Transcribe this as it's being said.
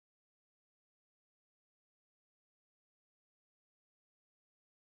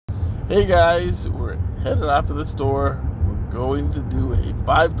Hey guys, we're headed out to the store. We're going to do a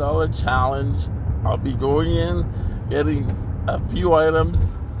 $5 challenge. I'll be going in, getting a few items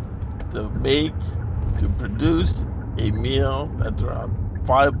to make, to produce a meal that's around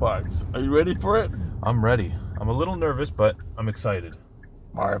 $5. Are you ready for it? I'm ready. I'm a little nervous, but I'm excited.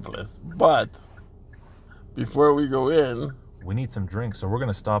 Marvelous. But before we go in, We need some drinks, so we're going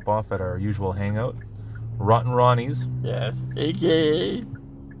to stop off at our usual hangout, Rotten Ronnie's. yes, aka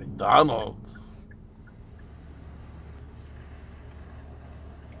McDonald's.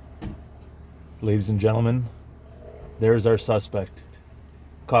 Ladies and gentlemen, there's our suspect.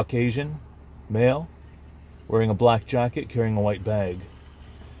 Caucasian, male, wearing a black jacket, carrying a white bag.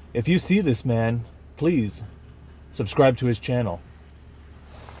 If you see this man, please subscribe to his channel.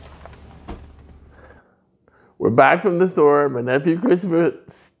 We're back from the store. My nephew Christopher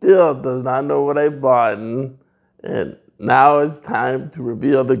still does not know what I bought, and now it's time to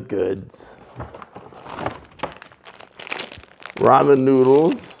reveal the goods. Ramen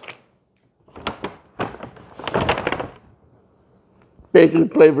noodles, bacon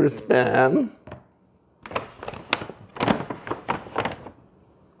flavored spam,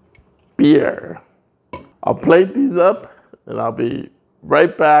 beer. I'll plate these up, and I'll be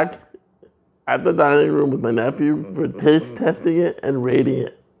right back at the dining room with my nephew for taste testing it and rating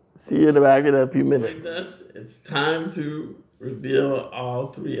it. See you in the back in a few minutes. It's time to reveal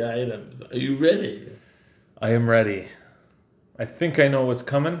all three items. Are you ready? I am ready. I think I know what's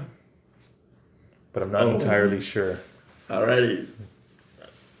coming, but I'm not entirely sure. Alrighty,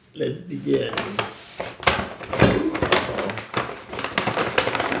 let's begin.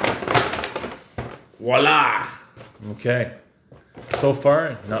 Voila! Okay. So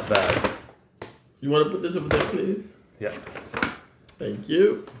far, not bad. You want to put this over there, please? Yeah. Thank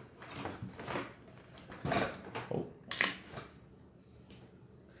you. Oh.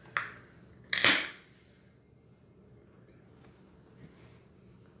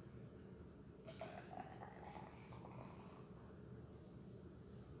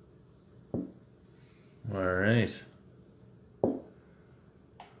 All right.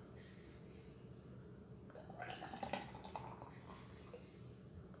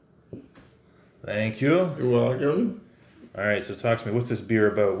 Thank you. You're welcome. All right, so talk to me. What's this beer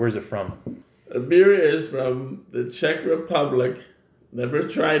about? Where's it from? The beer is from the Czech Republic. Never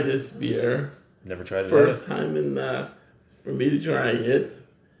tried this beer. Never tried it. First time for me to try it.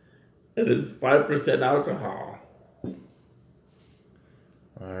 It is 5% alcohol.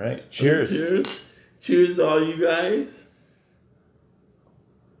 All right. Cheers. Cheers. Cheers to all you guys.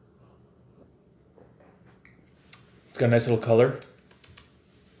 It's got a nice little color.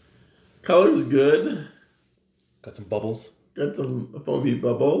 Color's good. Got some bubbles. Got some foamy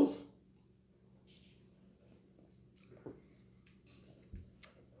bubbles.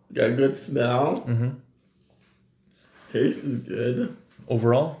 Got good smell. Mm-hmm. Taste is good.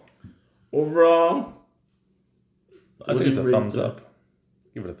 Overall, I think it's a thumbs up.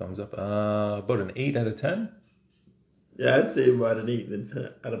 Give it a thumbs up. About an 8 out of 10. Yeah, I'd say about an 8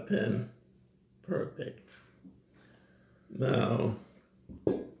 out of 10. Perfect. Now,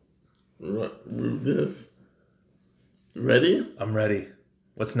 remove this. You ready? I'm ready.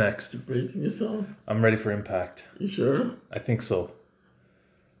 What's next? You bracing yourself? I'm ready for impact. You sure? I think so.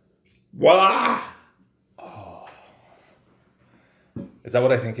 Voila! Oh. Is that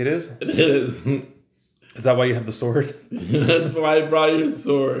what I think it is? It is. Is that why you have the sword? That's why I brought your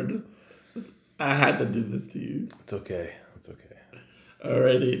sword. I had to do this to you. It's okay. It's okay.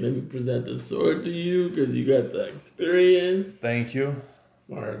 Alrighty, let me present the sword to you because you got the experience. Thank you.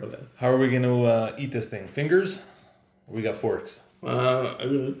 Marvelous. How are we going to eat this thing? Fingers? Or we got forks? I'm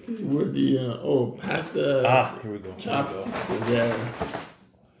gonna see where the pasta. Here we go. Chopsticks are there.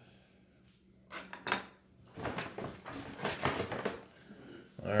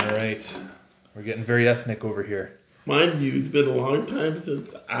 All right. We're getting very ethnic over here. Mind you, it's been a long time since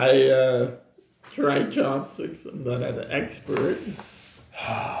I tried chopsticks. I'm not an expert.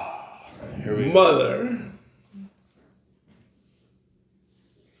 Here we go. Mother.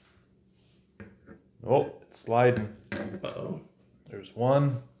 Oh, it's sliding. Uh-oh. There's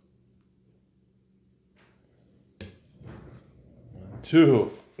one.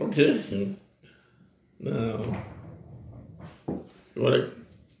 2. Okay. Now, you want to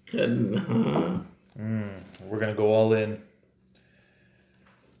cut We're going to go all in.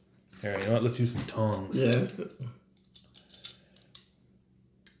 Here, you know what? Let's use some tongs. Yes.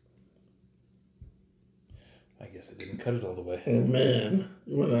 I guess I didn't cut it all the way. Oh, man.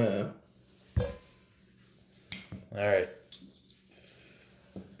 You want to... All right.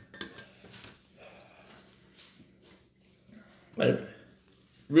 Like,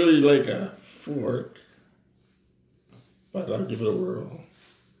 really like a fork, but I'll give it a whirl.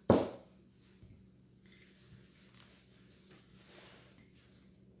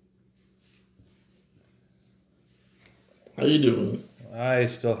 How you doing? I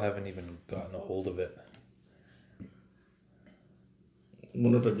still haven't even gotten a hold of it. I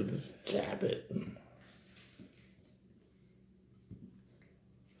wonder if I could just jab it.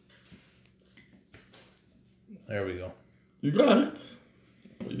 There we go. You got it?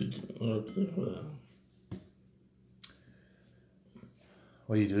 Okay, well.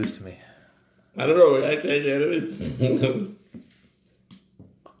 Why do you do this to me? I don't know, I can't get it.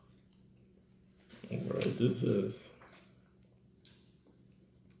 Alright, this is...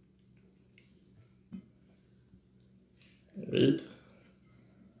 Wait.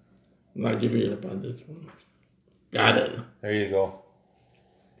 I'm not giving it up on this one. Got it. There you go.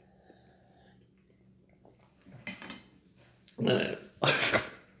 Alright.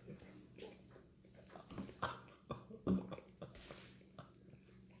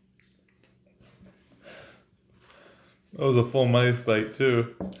 That was a full mouth bite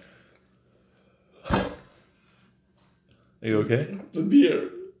too. Are you okay? The beer.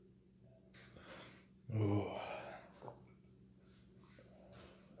 Ooh.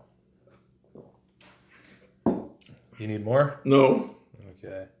 You need more? No.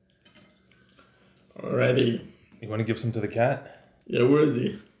 Okay. Alrighty. You want to give some to the cat? Yeah, where is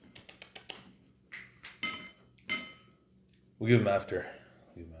he? We'll give him after.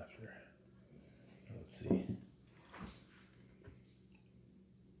 Let's see.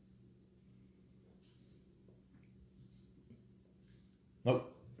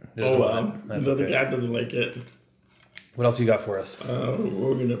 Nope. There's Oh, one. wow. That's So the okay. cat doesn't like it. What else you got for us?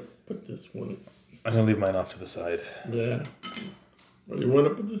 We're gonna put this one. I'm gonna leave mine off to the side. Yeah. Well, you want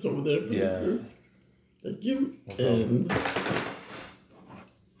to put this over there? For Yeah. me first? Thank you. No And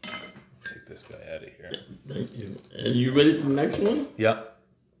Take this guy out of here. thank you. And you ready for the next one? Yeah.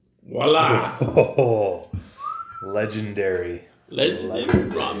 Voila! Oh, legendary. Legendary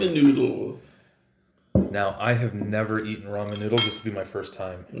ramen noodles. Now, I have never eaten ramen noodles. This will be my first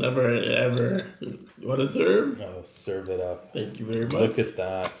time. Never ever. You want to serve? I'll serve it up. Thank you very much. Look at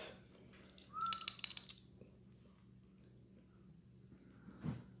that.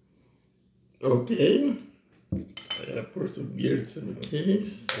 Okay. I gotta pour some beer to the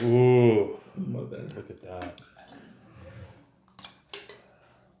case. Ooh, Mother. look at that.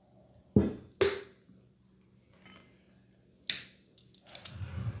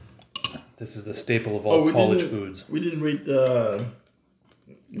 This is the staple of all college foods. We didn't rate the.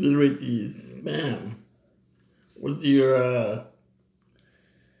 We didn't rate these. Spam. What's your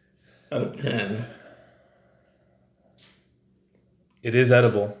out of 10? It is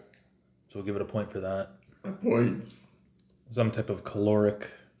edible, so we'll give it a point for that. A point. Some type of caloric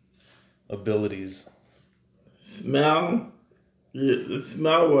abilities. Smell. Yeah, the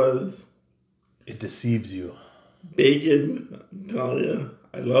smell was It deceives you. bacon. I'm telling you,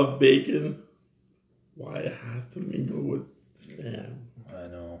 I love bacon. Why it has to mingle with spam? I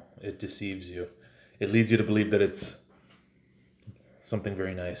know. It deceives you. It leads you to believe that it's something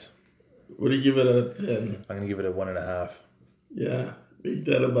very nice. What do you give it out of 10? I'm going to give it a 1.5. Yeah, make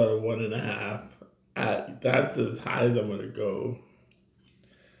that about a 1.5. That's as high as I'm gonna go.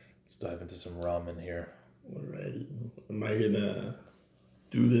 Let's dive into some ramen here. Alrighty. Am I gonna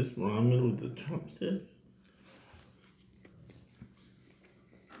do this ramen with the chopsticks?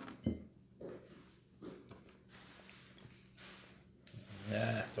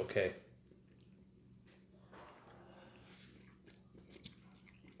 Nah, it's okay.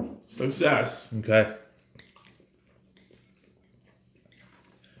 Success. Okay.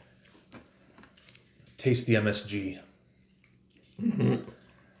 Taste the MSG. Mm-hmm.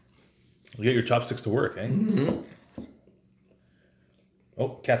 You get your chopsticks to work, eh? Mm-hmm. Oh,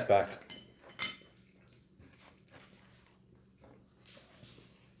 cat's back.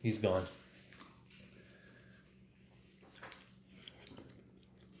 He's gone.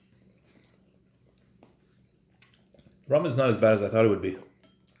 Ramen's not as bad as I thought it would be.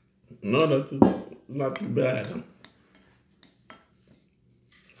 No, that's not too bad.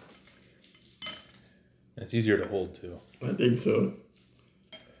 It's easier to hold too. I think so.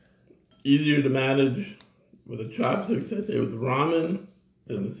 Easier to manage with the chopsticks, I say, with the ramen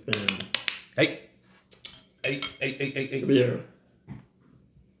than the spam. Hey! Hey, hey, hey, hey, hey. Come here.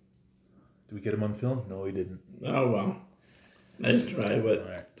 Did we get him on film? No, we didn't. Oh, well. Nice try, but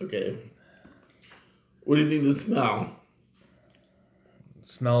Alright. it's okay. What do you think of the smell? It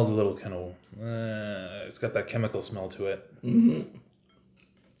smells a little kind of... it's got that chemical smell to it. Mm-hmm.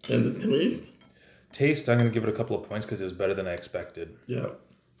 And the taste? Taste, I'm going to give it a couple of points because it was better than I expected. Yeah.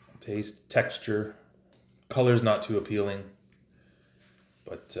 taste, texture. Color's not too appealing.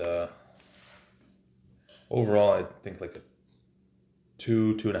 But overall, I think like a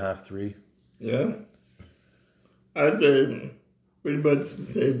 2, 2.5, 3. Yeah. I'd say pretty much the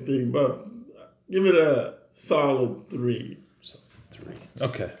same thing, but give it a solid 3. So 3.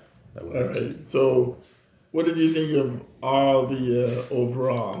 Okay. That All works. right. So, what did you think of all the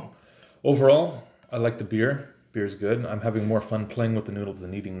overall? Overall, I like the beer. Beer's good. I'm having more fun playing with the noodles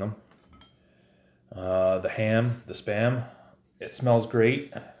than eating them. The ham, the Spam, it smells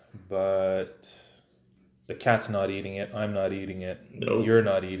great, but the cat's not eating it. I'm not eating it. Nope. You're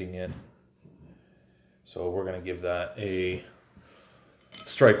not eating it. So we're going to give that a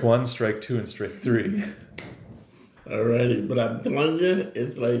strike 1, strike 2, and strike 3. Alrighty, but I'm telling you,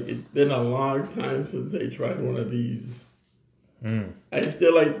 it's been a long time since I tried one of these. I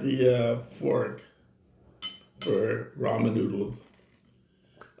still like the fork for ramen noodles.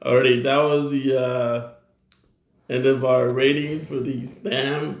 Alrighty, that was the end of our ratings for the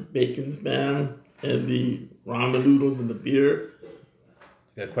Spam, bacon Spam, and the ramen noodles and the beer.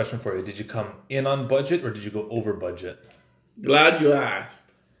 Got a question for you. Did you come in on budget or did you go over budget? Glad you asked.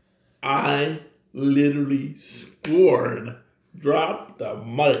 I literally scored, dropped the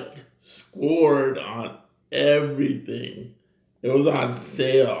mic, scored on everything. It was on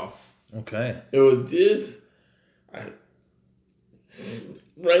sale. Okay. It was just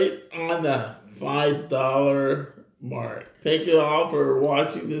right on the $5 mark. Thank you all for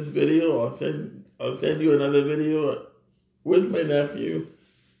watching this video. I'll send you another video with my nephew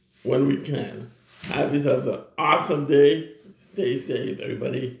when we can. Have yourselves an awesome day. Stay safe,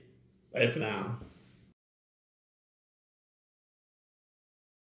 everybody. Bye for now.